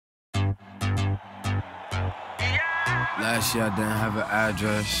Last year I didn't have an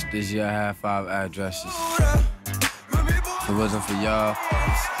address, this year I have 5 addresses. If it wasn't for y'all,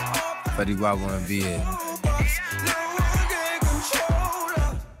 Fetty Wap wouldn't be here.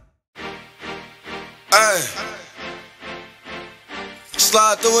 Ay.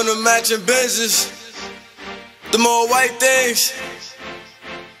 Slide through in the matching Benzes. The more white things.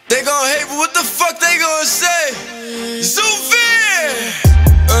 They gon' hate, but what the fuck they gon' say? Zoofy!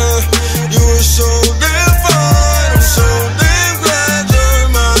 You were so damn fine, I'm so damn glad you're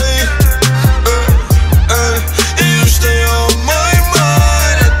mine. And you stay on my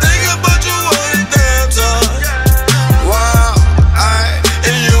mind. I think about you all the damn time. Wow,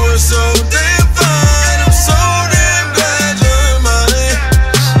 and you were so damn fine, I'm so damn glad you're mine.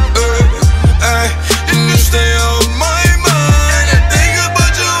 And you stay on my mind. I think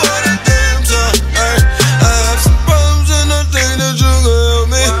about you all the damn time. I have some problems and I think that you can help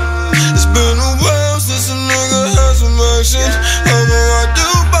me. It's been a while since a nigga had some action. Although I do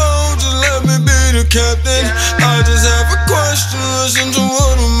both, just let me be the captain. I just have a question, listen to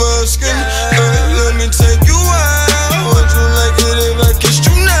what I'm asking. Let me take you out. Would you like it if I kissed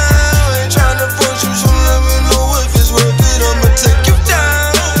you now? Ain't tryna force you, so let me know if it's worth it. I'ma take you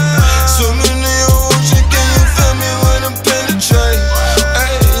down. Swimming in your ocean, can you feel me when I'm penetrating?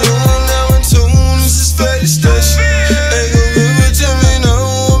 Ay, you know now in tune, this is Fetty Station. Hey, go give it to me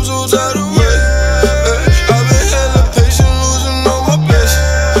now, I'm so tired of waiting. I've been hella patient, losing all my patience.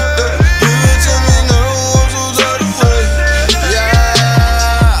 Give it to me now, I'm so tired of waiting. Yeah,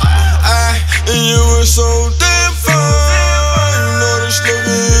 and you were so damn fine. You know the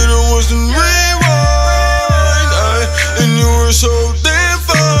slogan hit it wasn't rewind. And you were so damn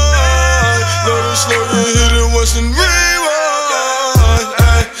fine. Know the slogan hit it wasn't rewind.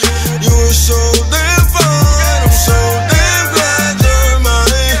 You were so damn fine. I'm so damn glad you're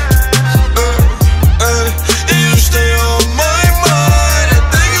mine. And you stay on my mind. I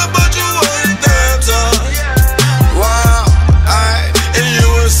think about you all the damn time. Wow, and you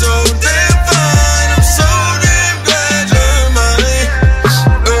were so damn fine. I'm so damn glad you're mine.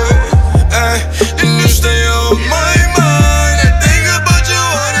 And you stay on my mind. I think about you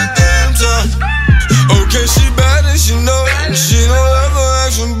all the damn time. Okay, she bad and she know it. And she don't ever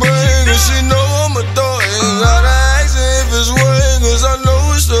ask for break. And she know I'm a thought. Ain't gotta ask her if it's working, cause I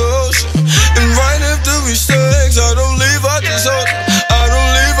know it's the ocean. And right after we sex, I don't leave, I just hold her. I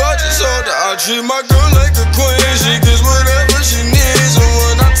don't leave, I just hold her. I treat my girl like a queen. She gets whatever she needs. And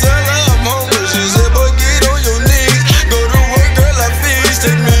when I tell her I'm hungry, she said, boy, get on your knees. Go to work, girl, I feast.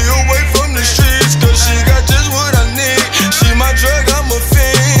 Take me away from the streets, cause she got just what I need. She my drug, I'm a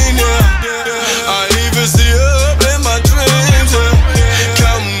fiend, yeah. I even see her up in my dreams, yeah.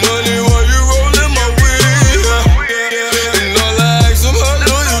 Counting money while you rolling my weed, yeah. And all I ask from her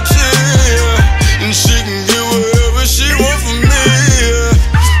loyalty, yeah. And she can get whatever she want from me,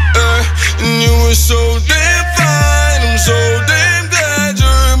 yeah. And you were so damn fine, I'm so damn glad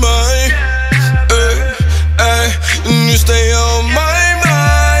you're mine. And you stay on my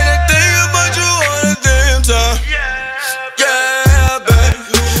mind. I think about you all the damn time. Yeah, babe,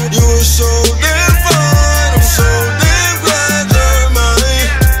 you were so damn fine. I'm so damn glad you're mine.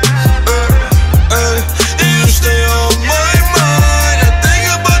 And you stay on my mind. I think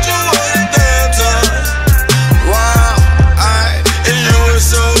about you all the damn time. Wow, and you were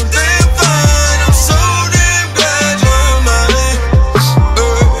so damn fine. I'm so damn glad you're mine.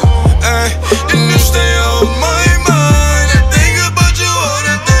 And you stay on my mind. I think about you all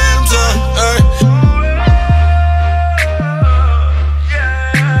the damn time.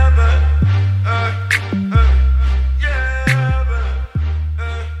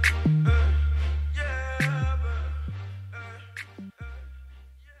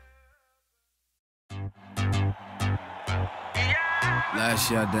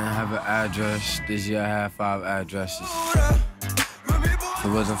 Last year I didn't have an address, this year I have 5 addresses. If it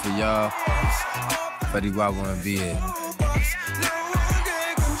wasn't for y'all, Fetty Wap wouldn't be here.